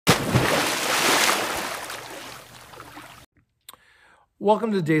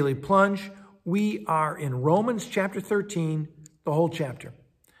Welcome to Daily Plunge. We are in Romans chapter 13, the whole chapter.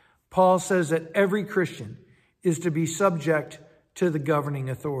 Paul says that every Christian is to be subject to the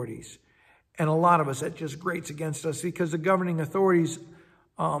governing authorities. And a lot of us, that just grates against us because the governing authorities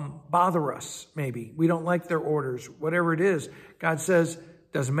bother us, maybe. We don't like their orders. Whatever it is, God says,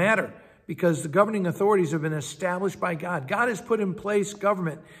 doesn't matter because the governing authorities have been established by God. God has put in place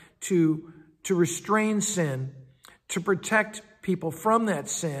government to restrain sin, to protect people from that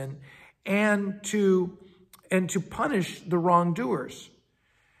sin, and to punish the wrongdoers.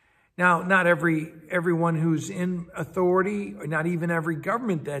 Now, not everyone who's in authority, or not even every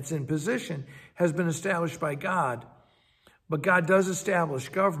government that's in position, has been established by God. But God does establish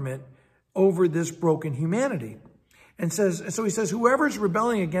government over this broken humanity. And so he says, whoever's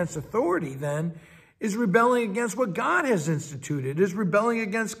rebelling against authority then is rebelling against what God has instituted, is rebelling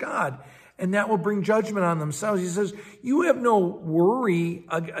against God. And that will bring judgment on themselves. He says, you have no worry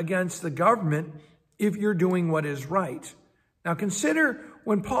against the government if you're doing what is right. Now consider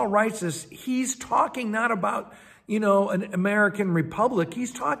when Paul writes this, he's talking not about, an American republic.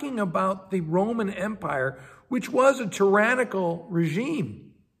 He's talking about the Roman Empire, which was a tyrannical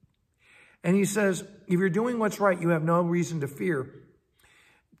regime. And he says, if you're doing what's right, you have no reason to fear.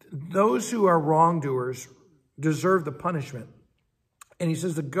 Those who are wrongdoers deserve the punishment. And he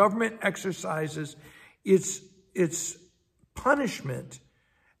says the government exercises its punishment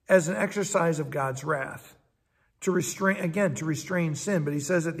as an exercise of God's wrath to restrain sin. But he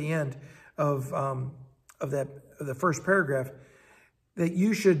says at the end of the first paragraph that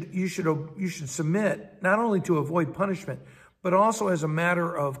you should submit not only to avoid punishment, but also as a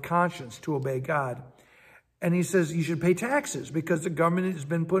matter of conscience to obey God. And he says you should pay taxes because the government has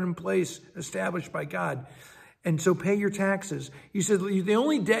been put in place, established by God. And so pay your taxes. He said the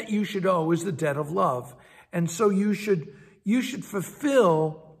only debt you should owe is the debt of love. And so you should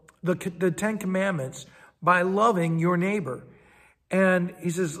fulfill the Ten Commandments by loving your neighbor. And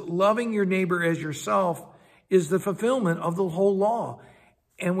he says loving your neighbor as yourself is the fulfillment of the whole law.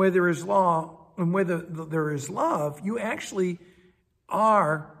 And where there is law and where there is love, you actually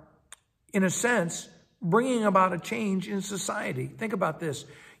are, in a sense, bringing about a change in society. Think about this.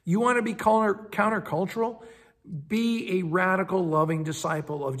 You want to be countercultural? Be a radical, loving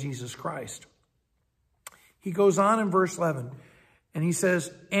disciple of Jesus Christ. He goes on in verse 11, and he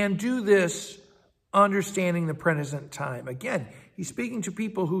says, and do this understanding the present time. Again, he's speaking to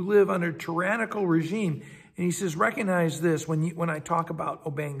people who live under tyrannical regime, and he says, recognize this when I talk about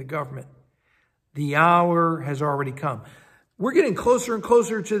obeying the government. The hour has already come. We're getting closer and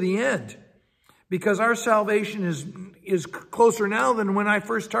closer to the end because our salvation is closer now than when I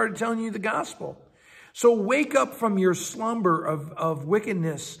first started telling you the gospel. So wake up from your slumber of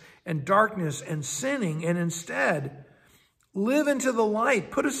wickedness and darkness and sinning, and instead live into the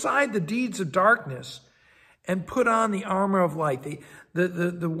light. Put aside the deeds of darkness and put on the armor of light,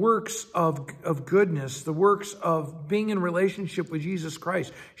 the works of goodness, the works of being in relationship with Jesus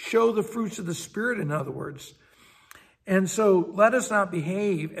Christ. Show the fruits of the Spirit, in other words. And so let us not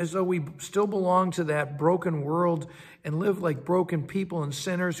behave as though we still belong to that broken world and live like broken people and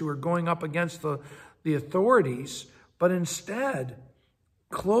sinners who are going up against the authorities, but instead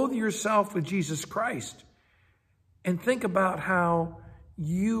clothe yourself with Jesus Christ and think about how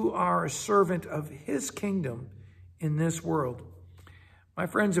you are a servant of his kingdom in this world. My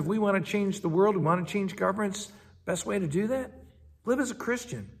friends, if we want to change the world, we want to change governments, best way to do that, live as a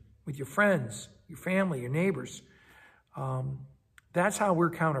Christian with your friends, your family, your neighbors. That's how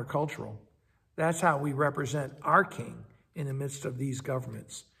we're countercultural. That's how we represent our King in the midst of these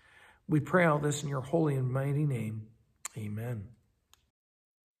governments. We pray all this in your holy and mighty name. Amen.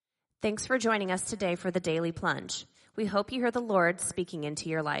 Thanks for joining us today for the Daily Plunge. We hope you hear the Lord speaking into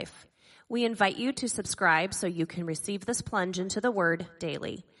your life. We invite you to subscribe so you can receive this plunge into the Word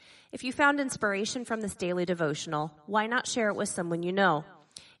daily. If you found inspiration from this daily devotional, why not share it with someone you know?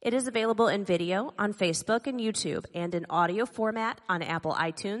 It is available in video on Facebook and YouTube and in audio format on Apple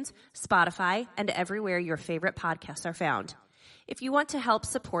iTunes, Spotify, and everywhere your favorite podcasts are found. If you want to help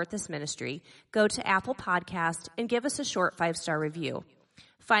support this ministry, go to Apple Podcast and give us a short 5-star review.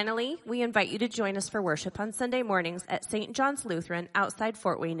 Finally, we invite you to join us for worship on Sunday mornings at St. John's Lutheran outside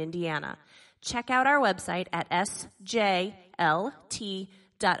Fort Wayne, Indiana. Check out our website at sjlt.org.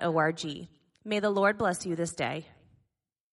 May the Lord bless you this day.